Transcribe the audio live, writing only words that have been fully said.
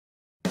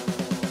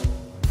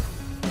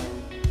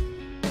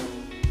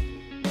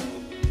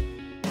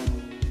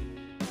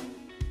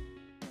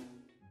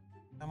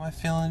am I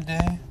feeling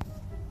today?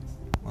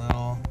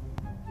 Little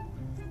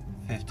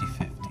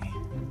 50-50.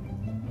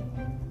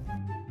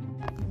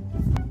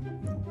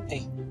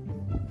 Hey.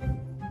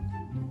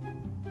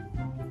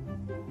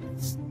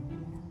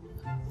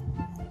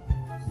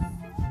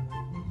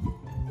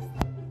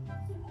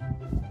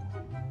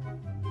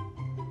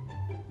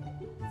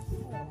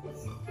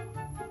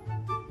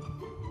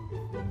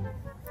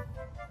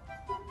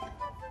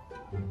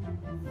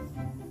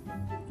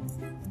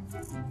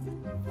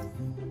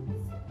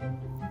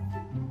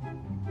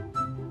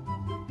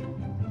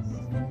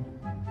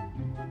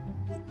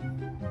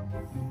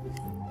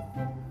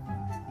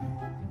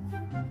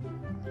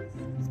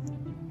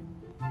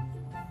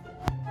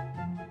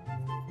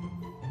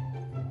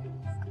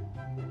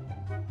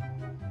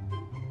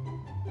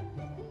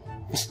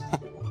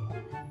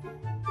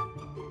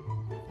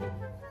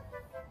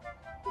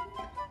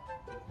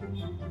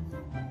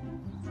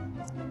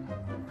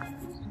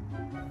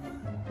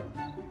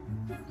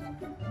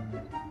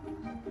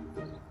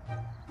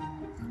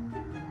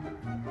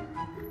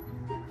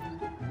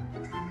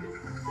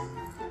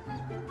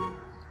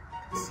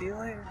 See you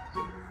later.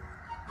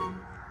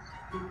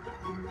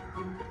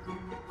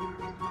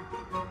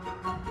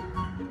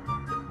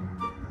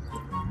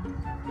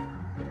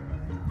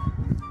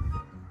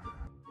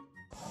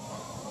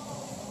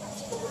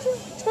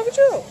 It's Mocha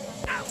Joe!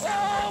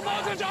 Oh,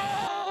 Mocha Joe!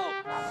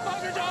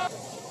 Mocha Joe!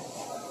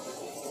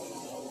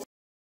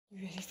 You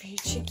ready for your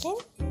chicken?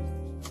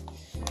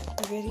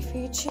 You ready for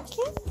your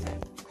chicken?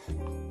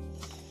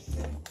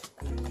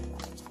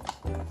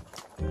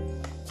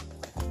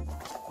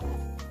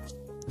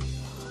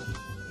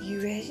 You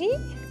ready?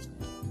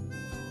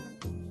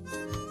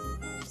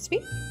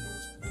 Speak.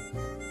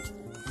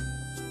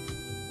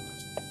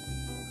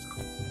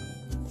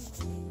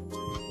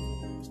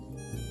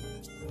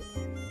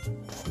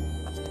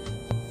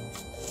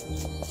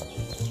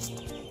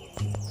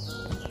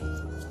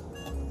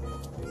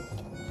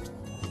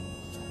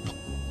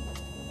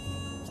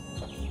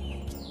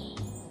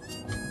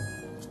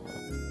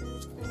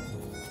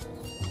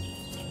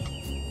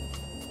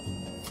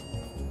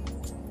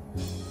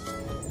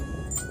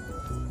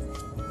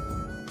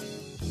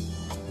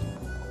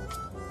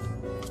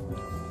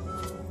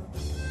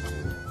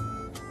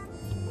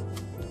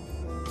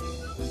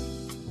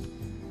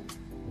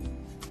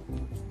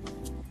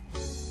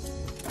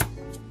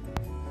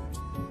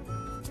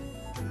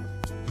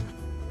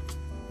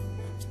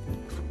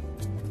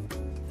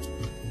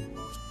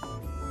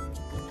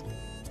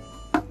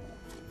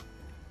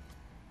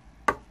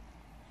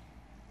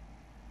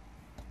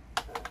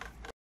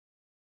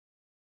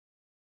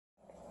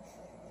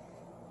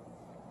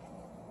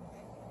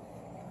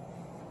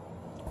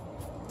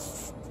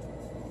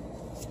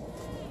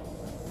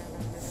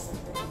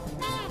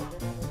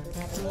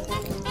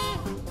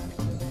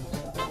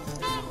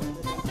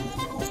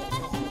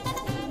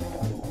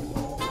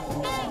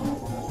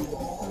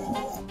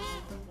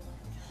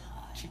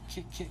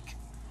 Kick.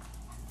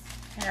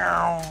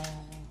 Meow.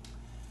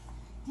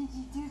 Did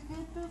you do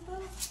good, Boo Boo?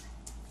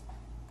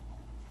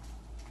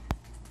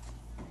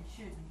 I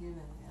shouldn't give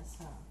him this,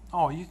 huh?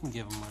 Oh, you can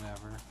give him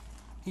whatever.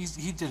 He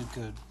did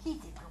good. He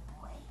did good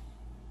boy.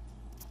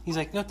 He's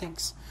like, no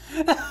thanks.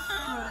 Run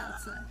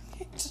outside.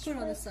 Just put it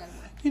on the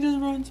sidewalk. He just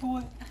runs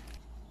away.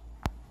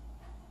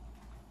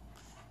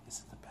 Is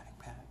it the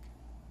backpack?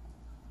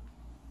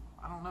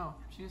 I don't know.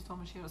 She just told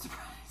me she had a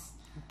surprise.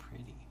 You're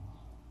pretty.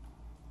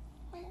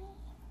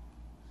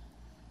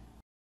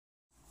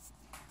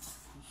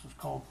 This is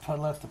called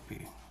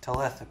telepathy.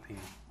 Telepathy.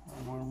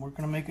 We're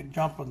going to make it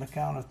jump on the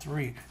count of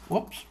 3.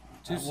 Whoops.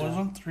 Too That soon.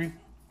 wasn't 3.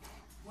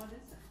 What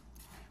is it?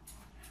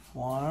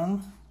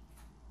 1,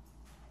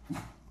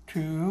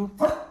 2,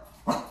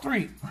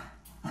 3.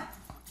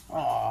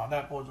 Aw,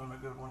 that wasn't a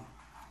good one.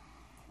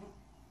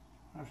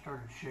 I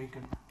started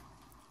shaking.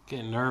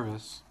 Getting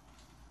nervous.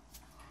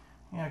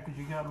 Yeah, because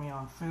you got me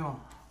on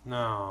film.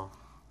 No.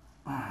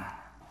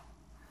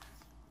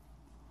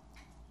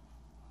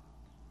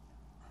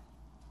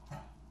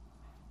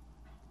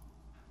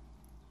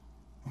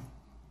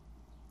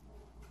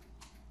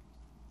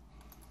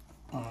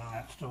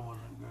 That still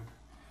wasn't good.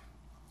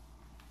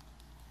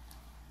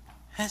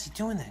 How's he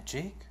doing that,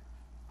 Jake?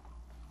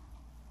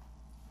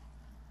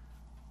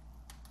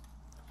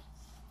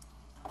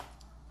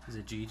 Is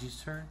it Gigi's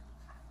turn?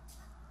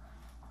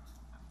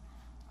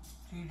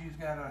 Gigi's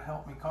got to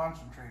help me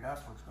concentrate.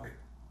 That's what's going.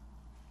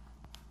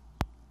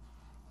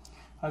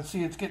 I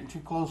see it's getting too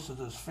close to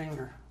this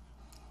finger.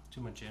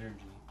 Too much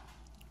energy.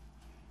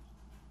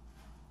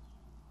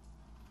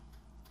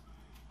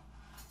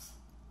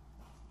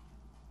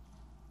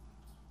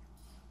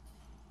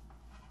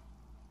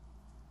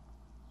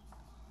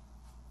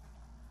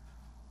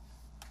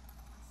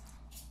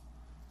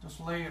 Just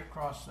lay it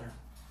across there.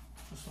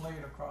 Just lay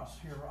it across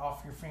here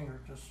off your finger.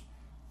 Just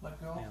let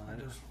go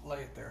and just lay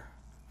it there.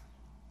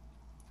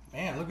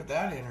 Man, look at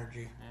that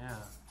energy. Yeah.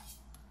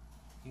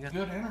 You got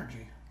good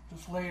energy.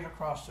 Just lay it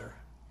across there.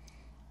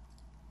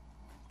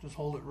 Just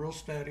hold it real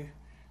steady.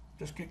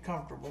 Just get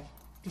comfortable.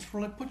 Just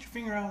put your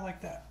finger out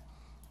like that.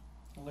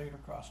 Lay it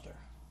across there.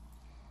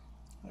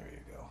 There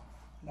you go.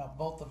 Now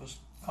both of us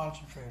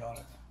concentrate on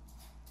it.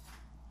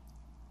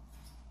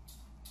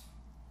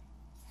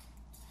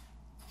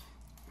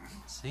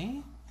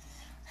 See?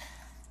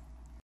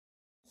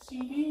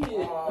 CD.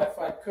 If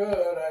I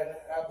could, I'd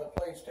have the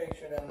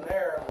PlayStation in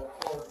there and the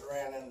cords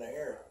ran into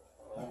here.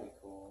 That'd be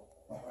cool.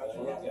 That's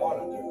what I want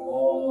to do.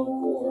 Long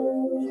cord.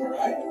 All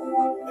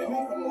right? They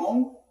make them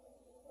long.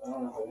 I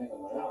don't know if they make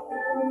them now.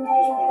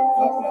 Just put a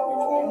couplet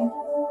between them.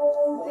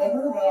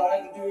 Remember how I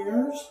had to do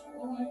yours?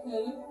 Oh, I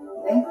get it.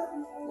 Remember?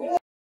 Yeah.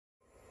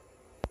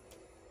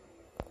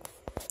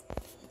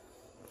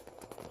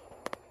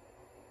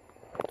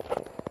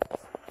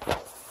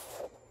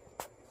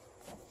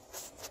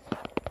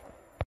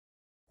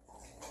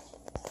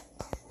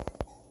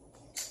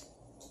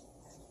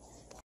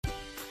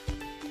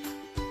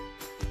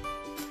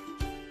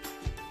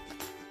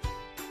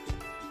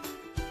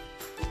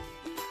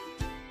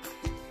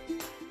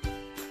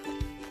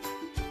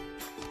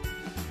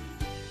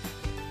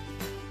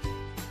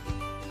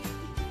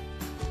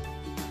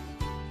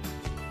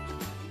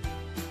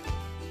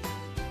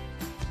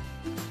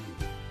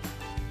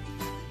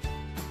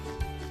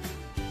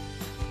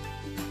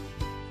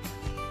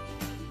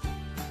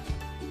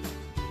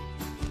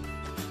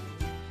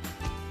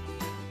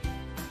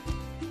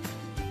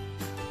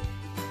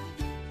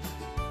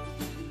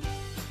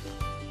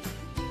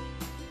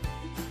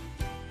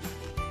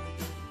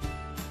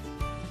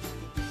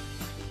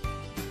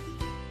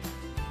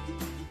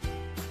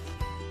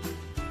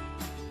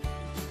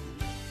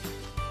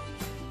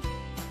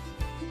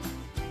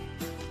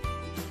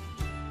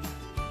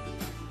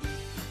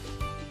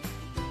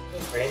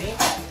 Ready?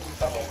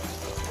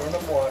 Turn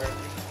of water.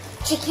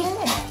 Chicken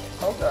in.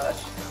 Oh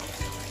gosh.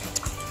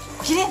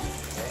 Get in.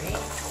 Ready?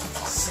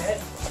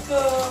 Set.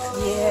 Go.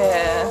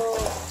 Yeah.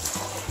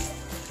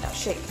 Now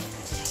shake.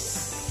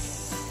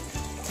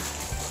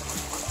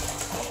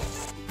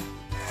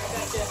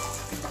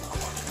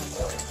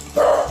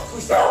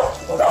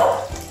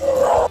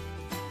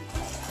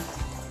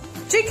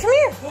 Jake, come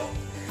here.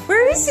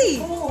 Where is he?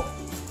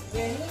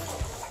 Ready?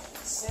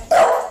 Set.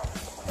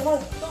 Come on.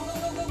 Go, go,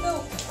 go, go,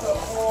 go. Good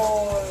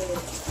boy.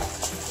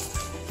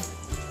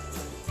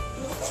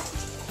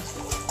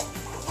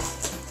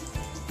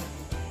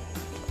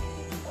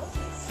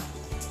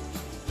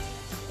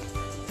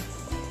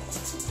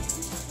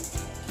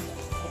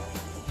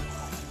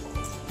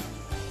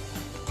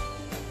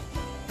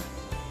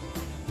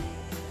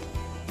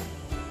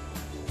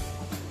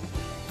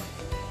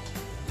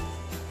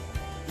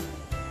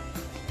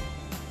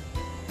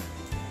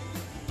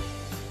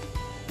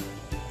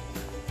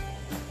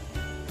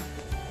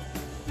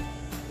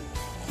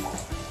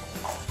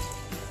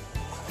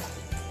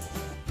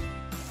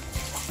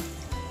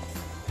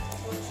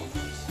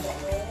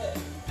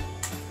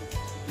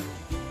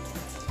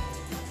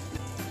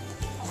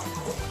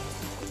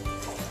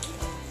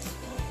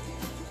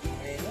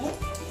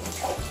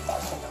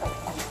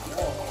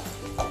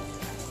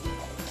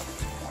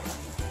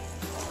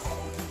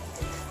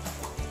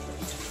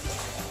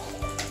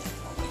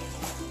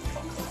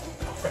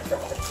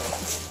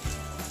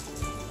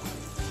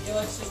 He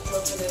likes just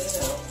jumping in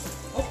and out.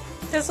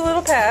 Oh. Just a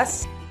little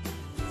pass.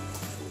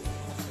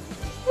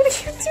 What are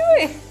you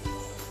doing?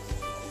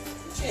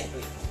 Jay,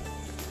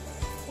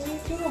 what are you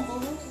doing,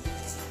 boo?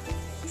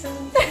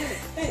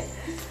 Hey,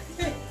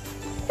 hey,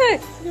 Hey.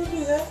 don't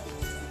do that.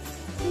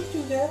 Don't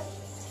do that.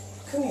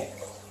 Come here.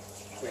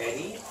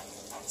 Ready,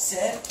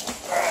 set,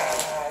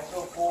 ah,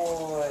 good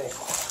boy.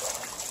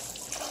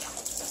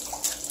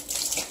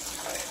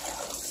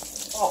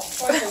 Oh,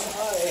 fucking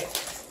honey.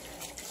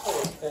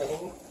 Poor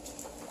thing.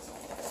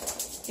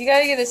 You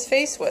gotta get his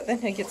face wet, then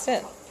he gets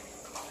in.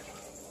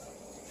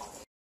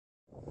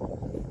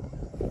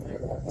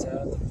 Everyone's out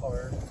at the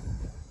park.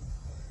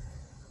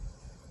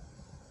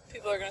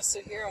 People are gonna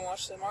sit here and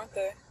watch them, aren't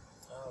they?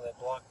 Oh, they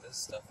blocked this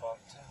stuff off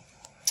too.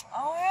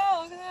 Oh yeah,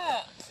 look at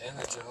that. And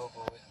the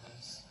Jehovah's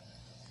Witness.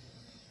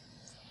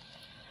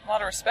 A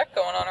lot of respect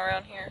going on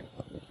around here.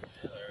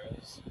 Yeah, there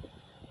is.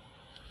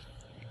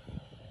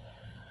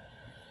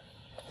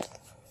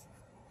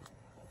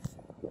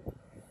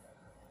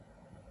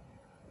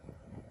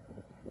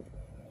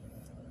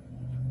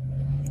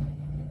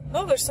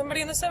 Oh, there's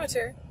somebody in the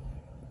cemetery.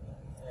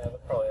 Yeah, they're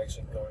probably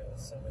actually going to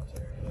the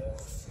cemetery, yeah.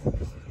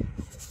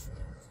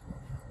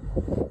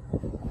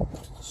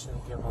 Should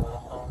we give them a little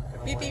honk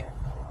and a Beep, beep.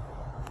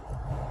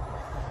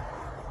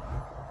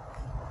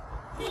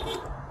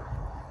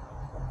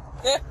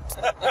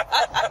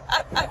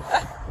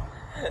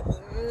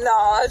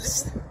 Nah,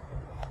 just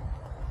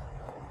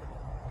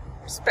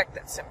respect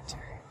that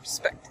cemetery.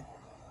 Respect it.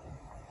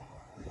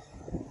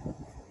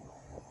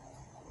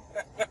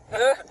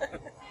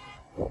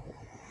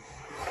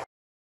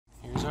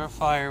 Here's our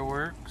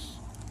fireworks.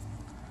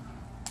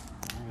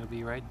 They're gonna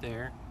be right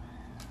there.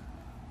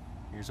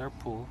 Here's our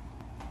pool.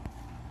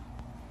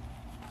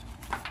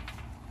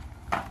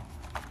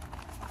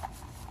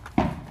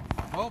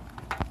 Oh,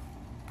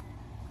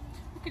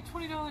 What could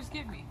 $20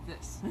 get me?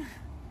 This.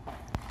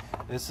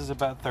 this is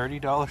about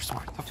 $30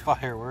 worth of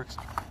fireworks.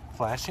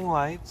 Flashing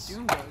lights.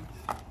 June bugs.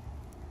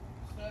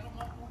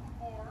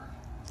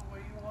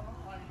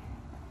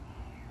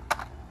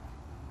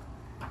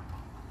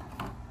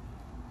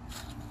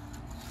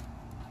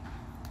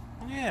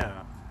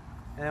 Yeah.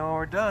 And then when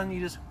we're done,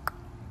 you just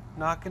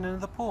knock it into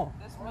the pool.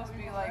 This must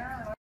be like.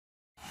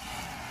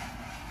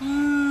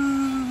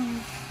 Ooh.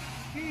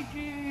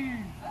 Gigi.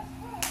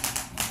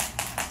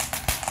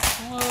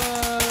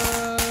 Whoa.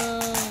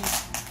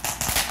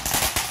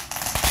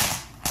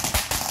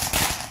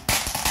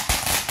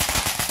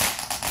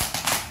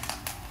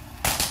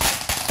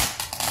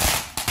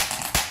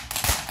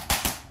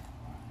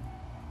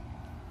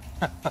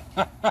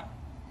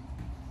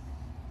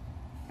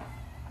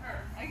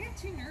 I get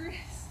too nervous.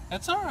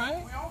 That's all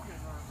right. We all get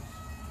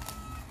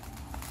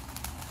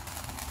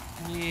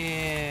nervous.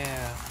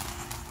 Yeah.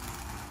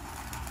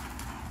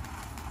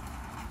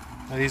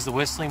 Are these the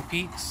Whistling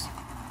Peaks?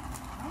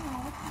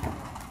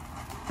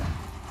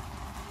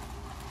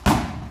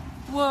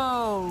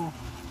 Whoa!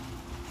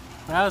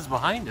 That was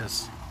behind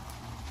us.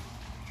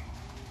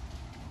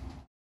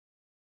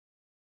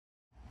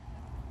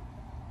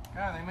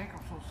 God, they make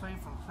them so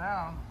safe and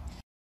sound.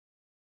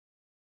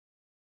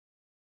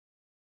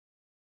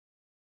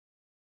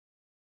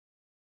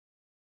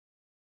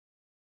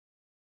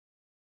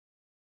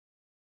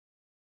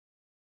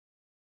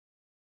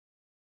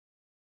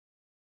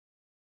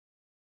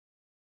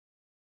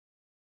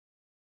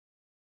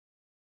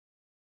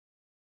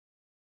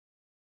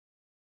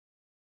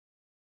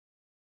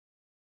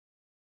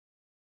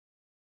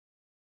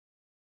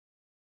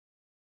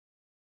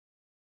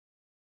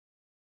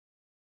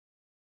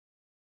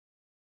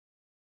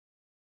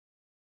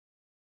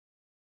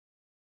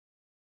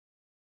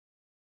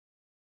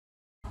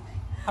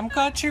 I've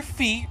got your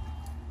feet.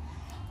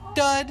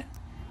 Dud.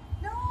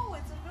 No,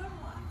 it's a good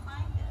one.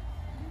 Find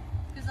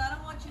it. Because I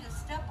don't want you to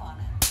step on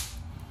it.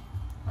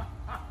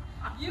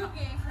 You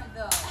gave her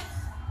those.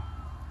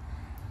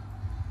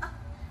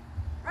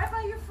 Right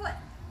by your foot.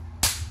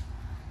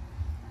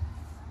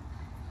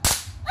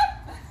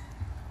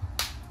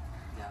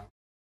 Go.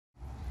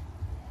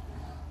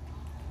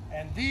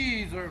 And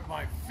these are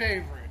my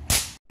favorite.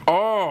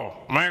 Oh,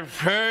 my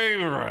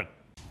favorite.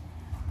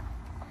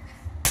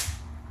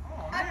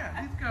 Oh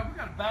man, we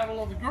got a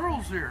battle of the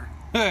girls here.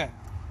 Oh,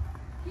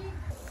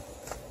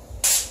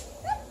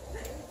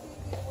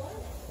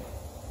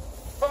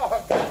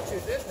 I got you,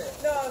 didn't it?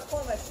 No, I was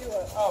pulling my shoe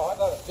up. Oh, I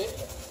thought it bit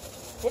you.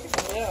 Look at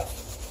the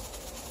mess.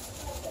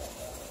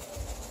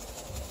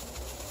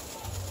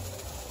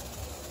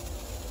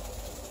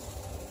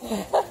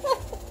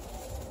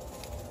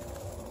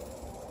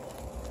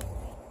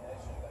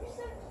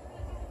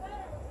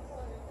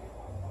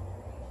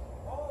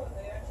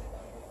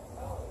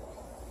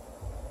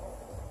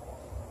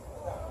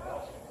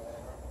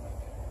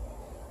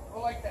 I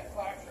like that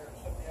flasher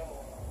except the other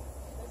one.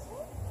 This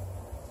one?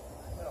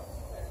 No.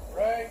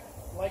 Right,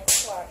 like the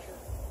flasher.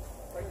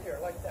 Right there,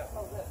 like that.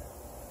 Oh, this.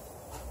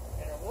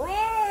 And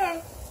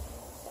run!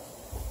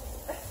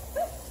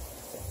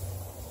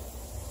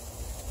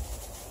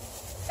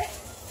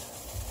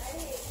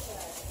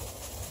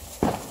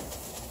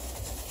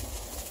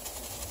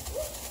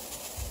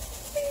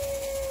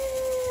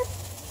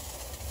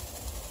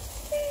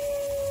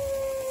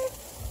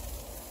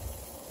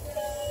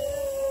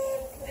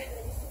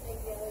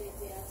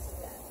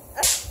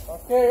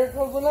 Okay, here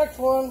comes the next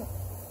one.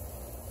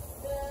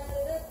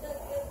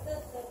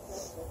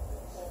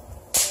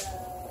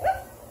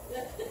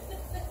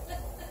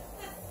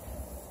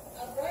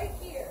 I'm right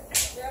here.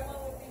 Grandma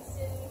would be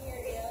sitting here.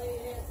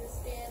 Elliot has to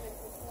stand and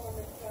perform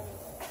in front of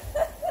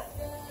her.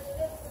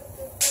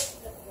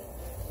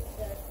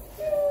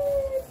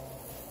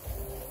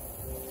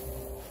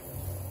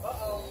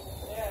 Uh-oh.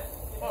 Yeah.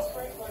 It's a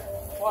sprinkler.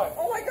 What?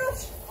 Oh my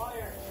gosh!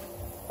 Fire.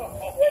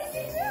 What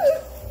did you do?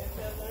 It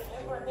says it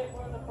never hit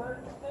one of the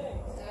burnt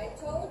things. I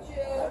told you.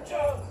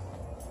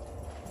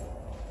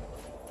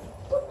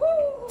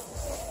 Woohoo!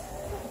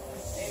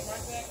 Hey,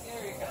 right back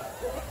there you go.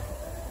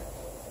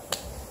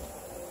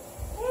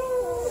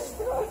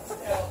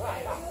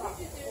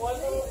 One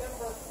little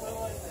ember fell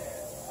in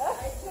there. I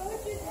told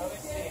you there's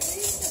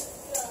generation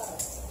stuff.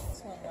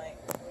 This one like.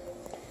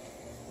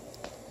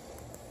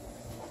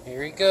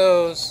 Here he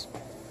goes.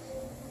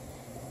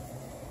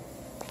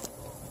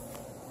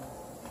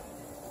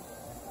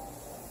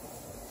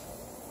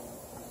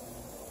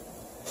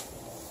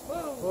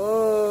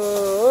 Whoa!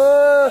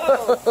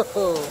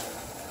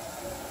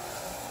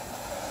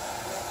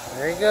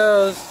 There he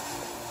goes.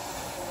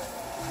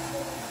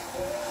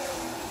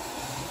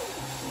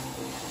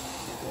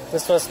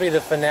 This must be the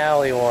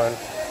finale one.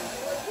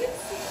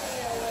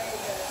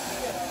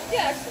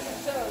 Yeah, actually,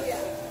 so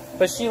yeah.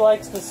 But she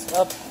likes this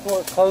up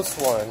close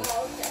one.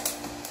 Oh, okay.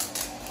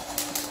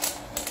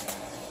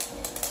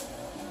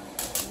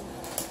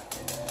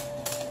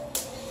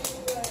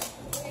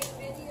 Take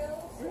videos.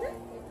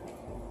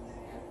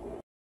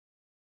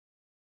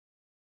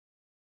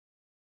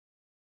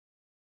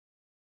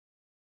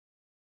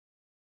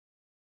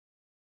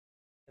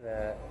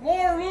 That.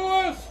 More,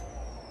 Lewis!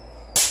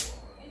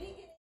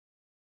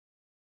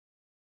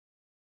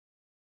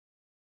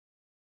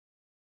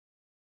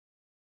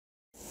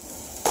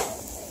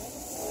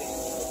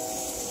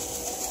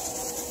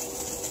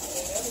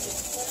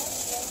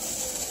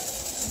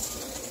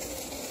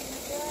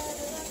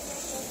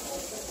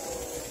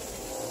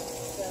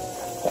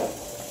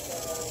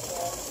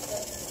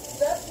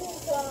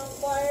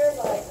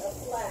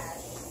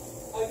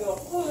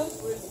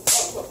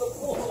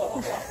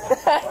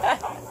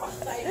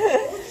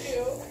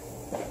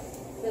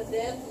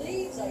 dead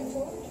leaves, I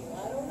told you.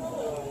 I don't know.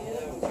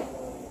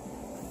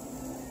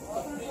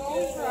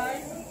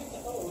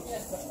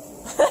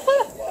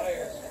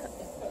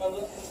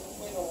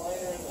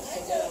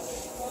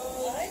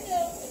 I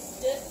know,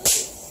 it's dead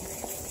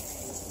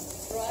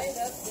leaves. Dried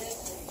up dead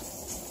leaves.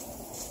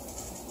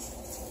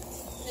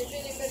 If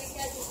anybody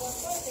catches on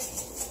fire, they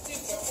can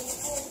stick up in the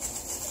cold.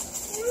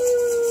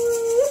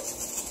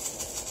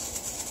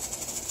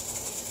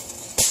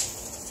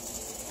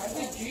 I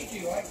think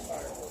Gigi likes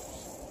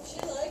fireworks. She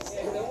likes it.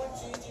 Yeah, no one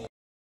Gigi.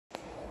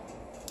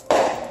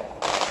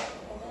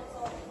 And that's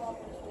all the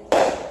poppers do.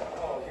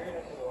 Oh, you're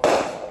gonna do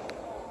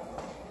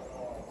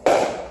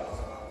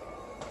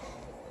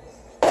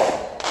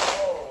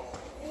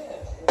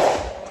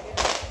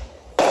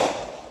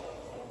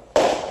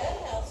That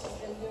house has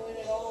been doing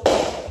it all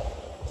day.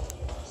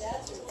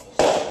 That's what she's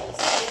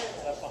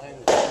scared Up behind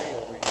the tree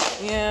over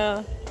here.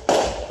 Yeah.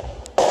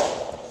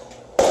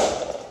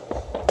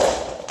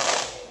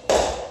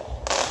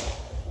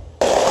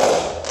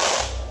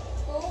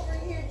 Go over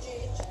here,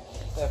 Gigi.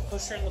 Yeah,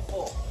 push her in the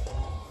pool.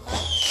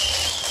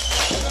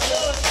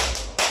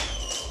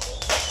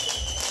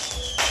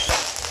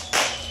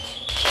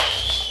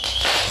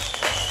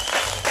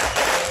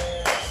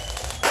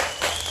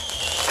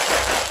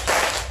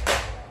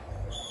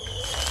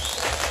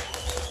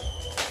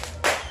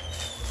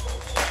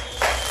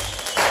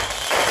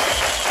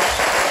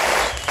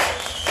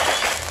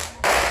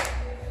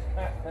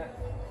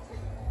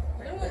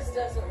 Lewis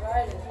does it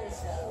right at his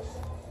house.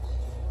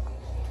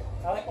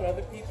 I like what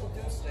other people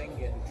do so they can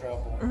get in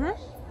trouble.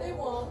 They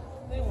won't.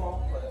 They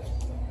won't, but...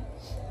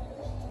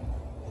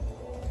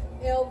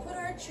 Yeah, we'll put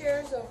our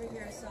chairs over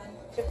here, son.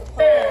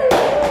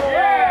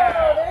 Yeah!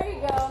 Oh, there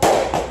you go.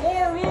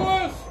 More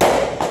Lewis!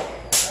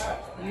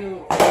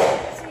 You...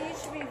 See, you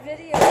should be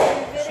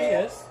videoing. She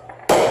is.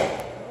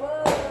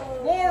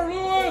 Whoa. More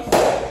Lewis!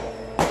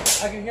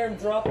 I can hear him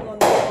dropping on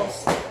the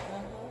house.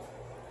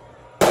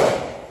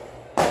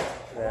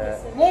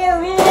 That.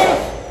 More Lewis!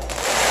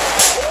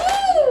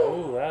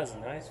 Ooh, that was a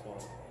nice one.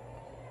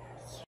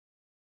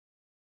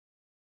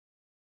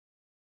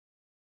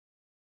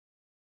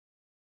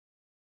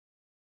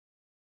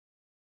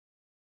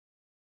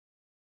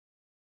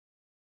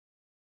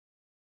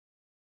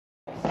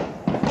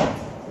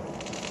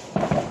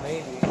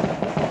 Maybe.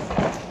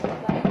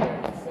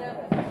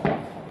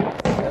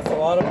 937. That's a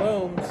lot of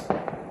booms. No,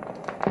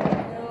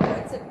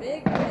 it's a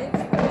big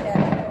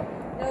spectacular.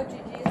 No,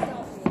 Gigi, it's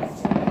not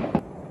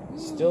me.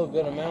 Still a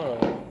good amount of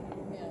them.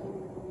 Yeah.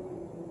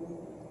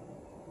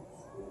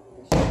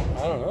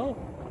 I don't know.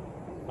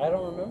 I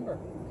don't remember.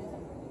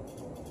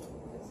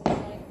 This is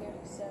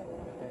 937.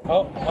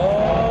 Oh,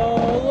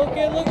 look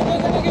at. Whoa.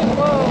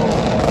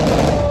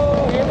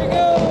 Oh, here we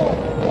go.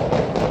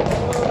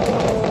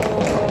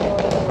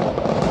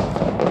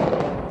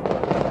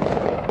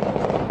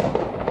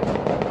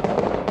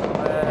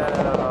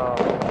 Wow.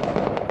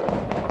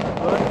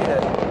 Look at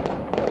it.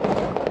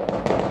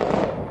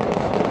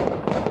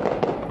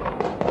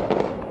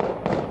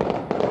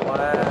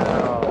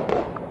 Wow.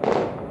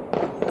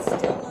 It's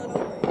still not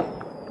over yet.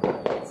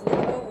 It's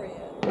not over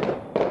yet.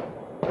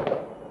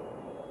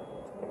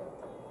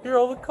 Here are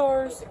all the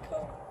cars. There's a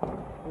car.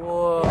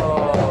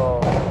 Whoa.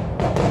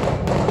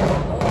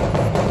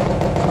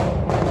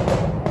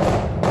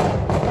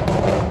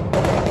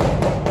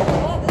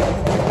 Wow, this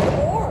is like a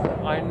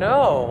war. I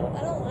know.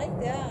 I don't like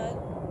that.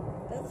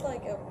 That's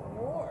like a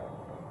war.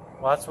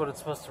 Well, that's what it's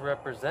supposed to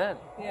represent.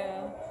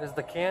 Yeah. Is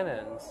the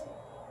cannons.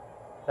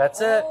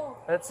 That's it. Oh.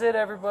 That's it,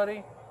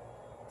 everybody.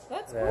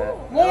 That's That- cool.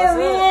 that More was it.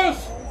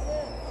 Lewis!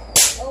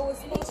 That's it. Oh, it's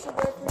supposed to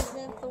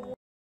represent the war.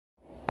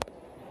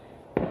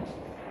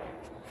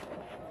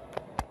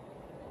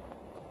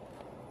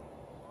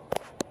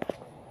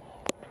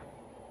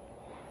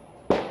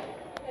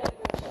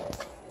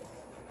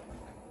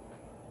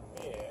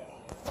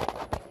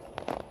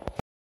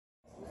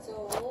 It's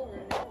all over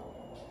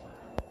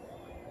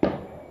now.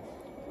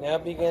 Now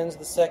begins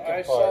the second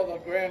I part. saw the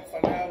grand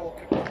finale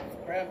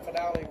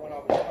when I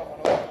was coming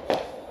over.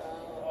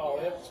 Oh,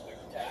 it was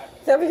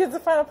spectacular. That begins the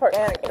final part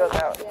and it goes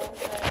out. Down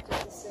back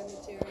to the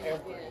cemetery again.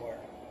 Everywhere.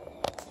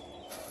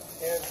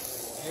 Everywhere.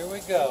 Here we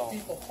go.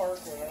 People park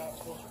where they're not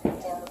supposed to be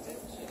parked. The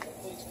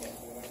police can't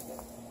do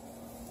anything.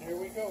 Here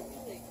we go.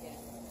 They can.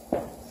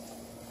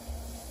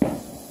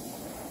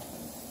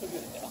 Look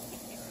at that.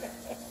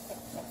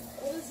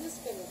 What is this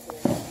gonna do?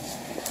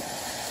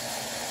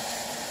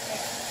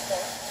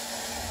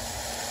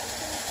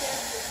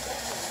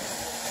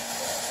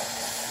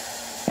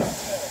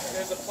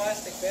 There's a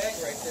plastic bag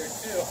right there,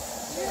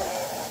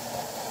 too.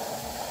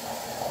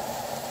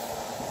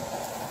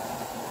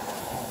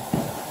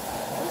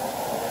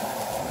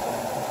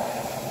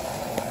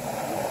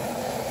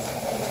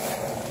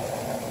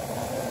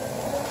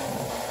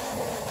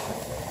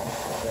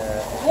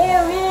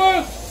 More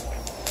Lewis!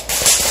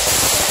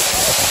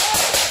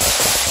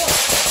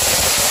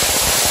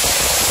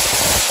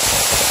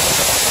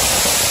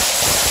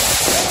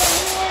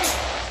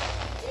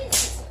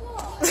 Jesus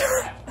Christ.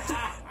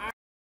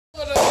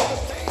 Put it on the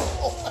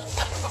table.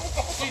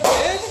 She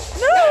did?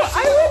 No,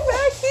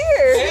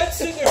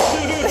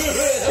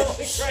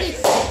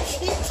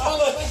 She told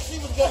me she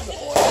was going to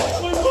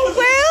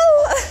Well,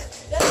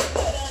 That's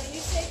good, honey.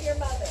 You save your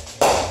mother.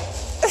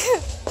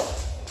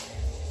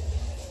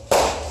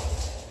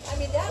 I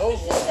mean, that was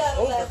just out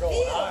of left field,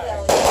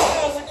 Elliot.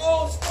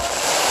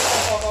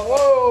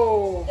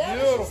 Whoa, That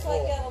was just beautiful.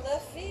 like out of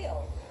left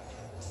field.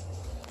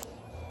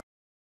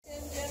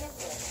 And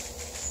Jennifer.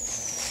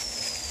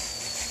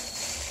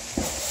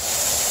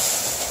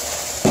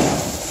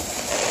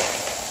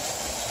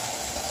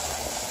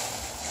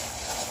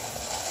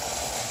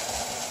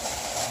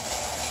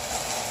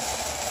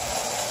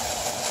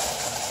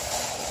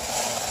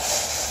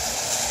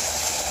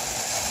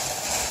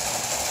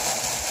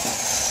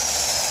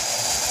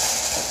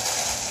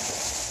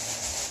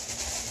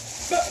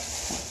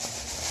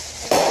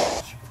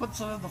 She puts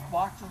it in the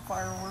box of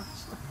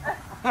fireworks.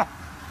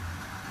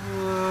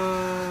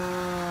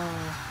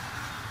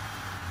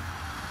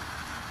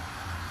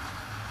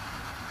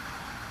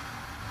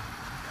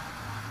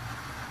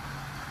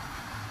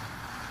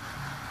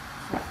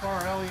 So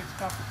far, Elliot's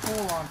got the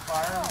pool on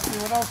fire. Let's see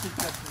what else he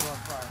catches on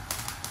fire.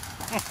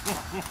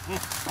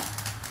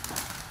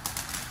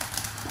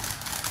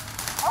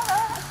 Oh,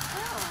 that's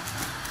true.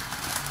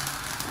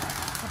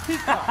 A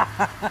peacock.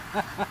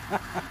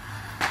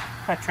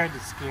 I tried to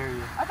scare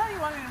you. I thought you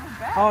wanted to move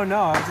back. Oh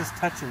no, I was just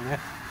touching you.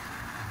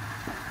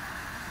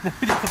 The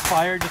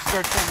fire just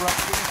starts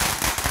erupting.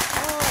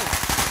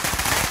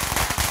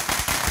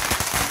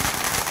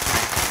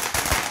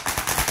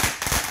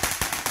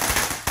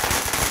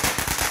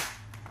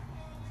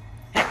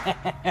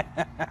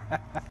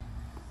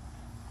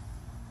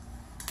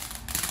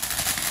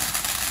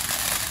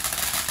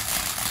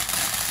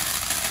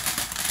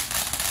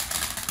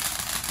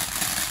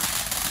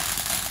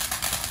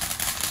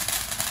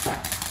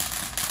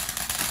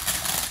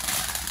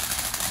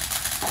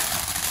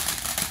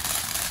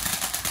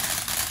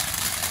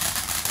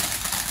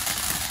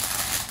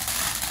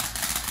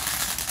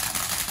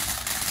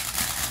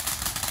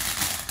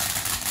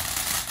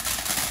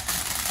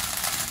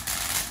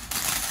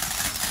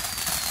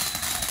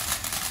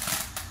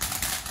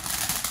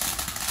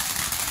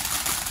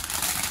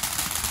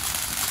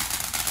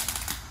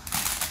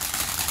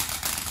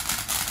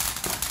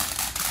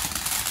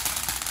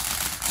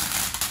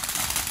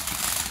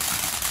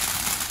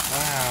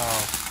 Wow.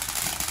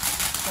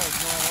 That's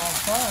been a long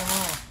time,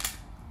 huh?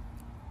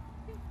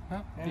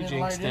 Huh? And You didn't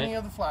light jinxed any it.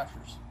 of the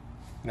flashers.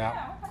 No,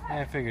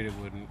 I figured it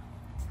wouldn't.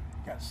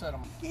 Gotta set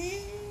them.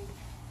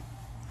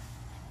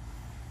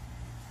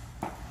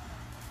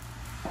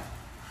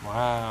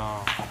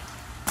 Wow.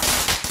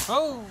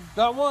 Oh,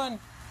 got one.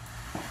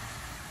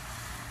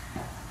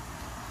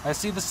 I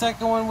see the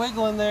second one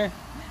wiggling there.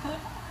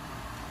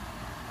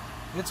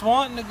 It's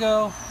wanting to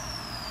go.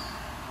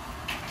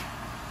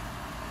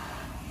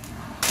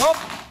 Oh,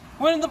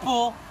 went in the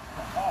pool.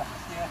 Oh,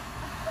 yeah.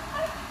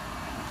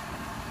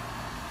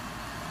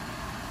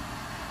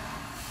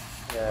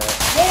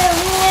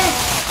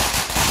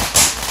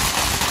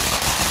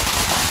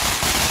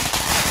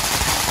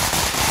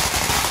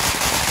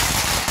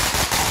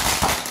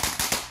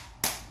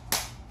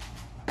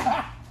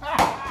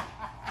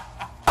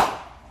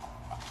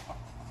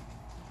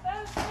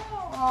 That's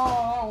cool. Oh,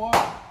 that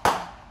was.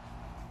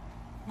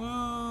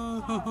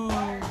 Woo-hoo-hoo.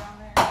 Fire down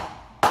there.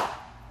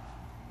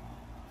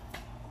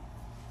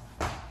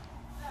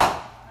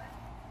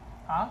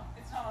 Huh?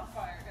 It's not on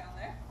fire down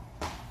there.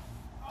 Oh,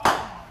 my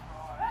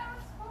God. That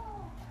was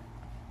cool.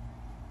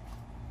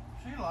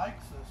 She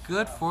likes this.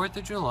 Good stuff. 4th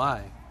of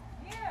July.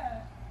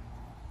 Yeah.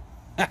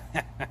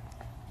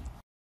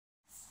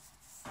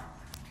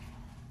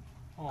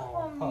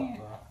 Oh, man.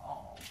 Papa.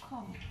 Oh,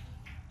 come.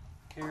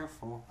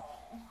 Careful.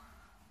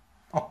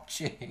 Oh,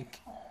 Jake.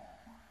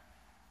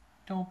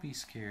 Don't be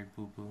scared,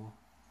 boo-boo.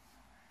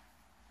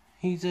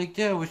 He's like,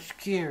 that was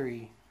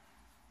scary.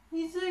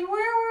 He's like,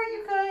 where were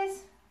you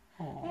guys?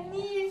 Oh. I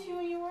needed you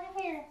when you weren't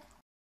here.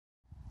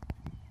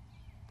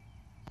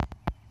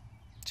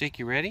 Jake,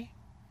 you ready?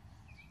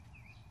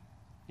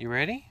 You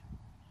ready?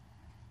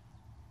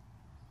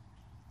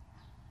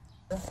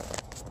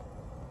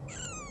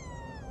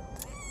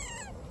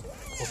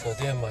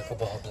 Pokażę Michael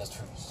Bob, that's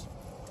truth.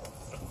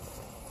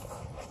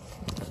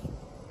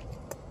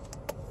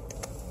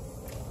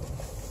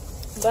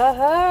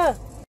 Baha.